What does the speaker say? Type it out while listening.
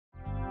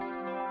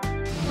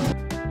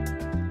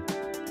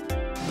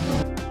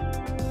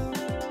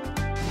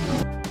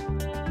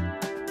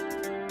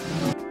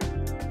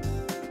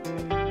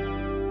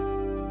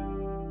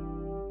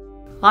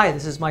Hi,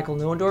 this is Michael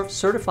Neuendorff,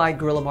 Certified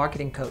Guerrilla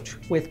Marketing Coach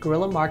with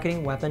Guerrilla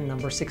Marketing Weapon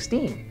number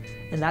 16,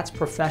 and that's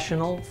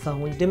professional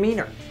phone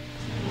demeanor.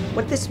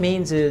 What this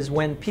means is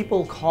when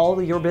people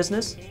call your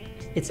business,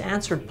 it's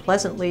answered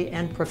pleasantly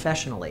and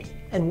professionally,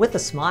 and with a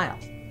smile,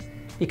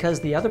 because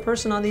the other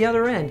person on the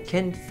other end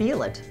can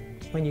feel it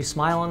when you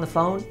smile on the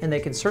phone, and they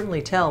can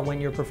certainly tell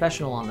when you're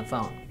professional on the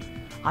phone.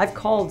 I've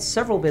called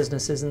several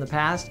businesses in the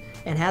past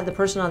and had the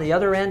person on the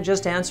other end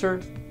just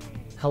answer,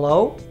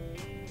 "Hello?"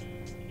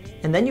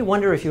 And then you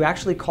wonder if you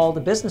actually called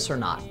a business or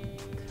not.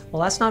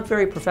 Well, that's not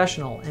very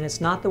professional, and it's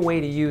not the way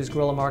to use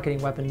Guerrilla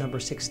Marketing Weapon number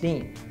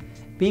 16.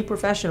 Be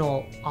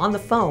professional on the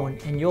phone,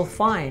 and you'll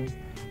find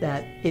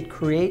that it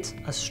creates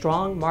a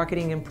strong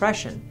marketing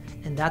impression,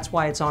 and that's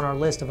why it's on our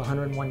list of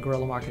 101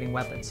 Guerrilla Marketing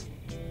Weapons.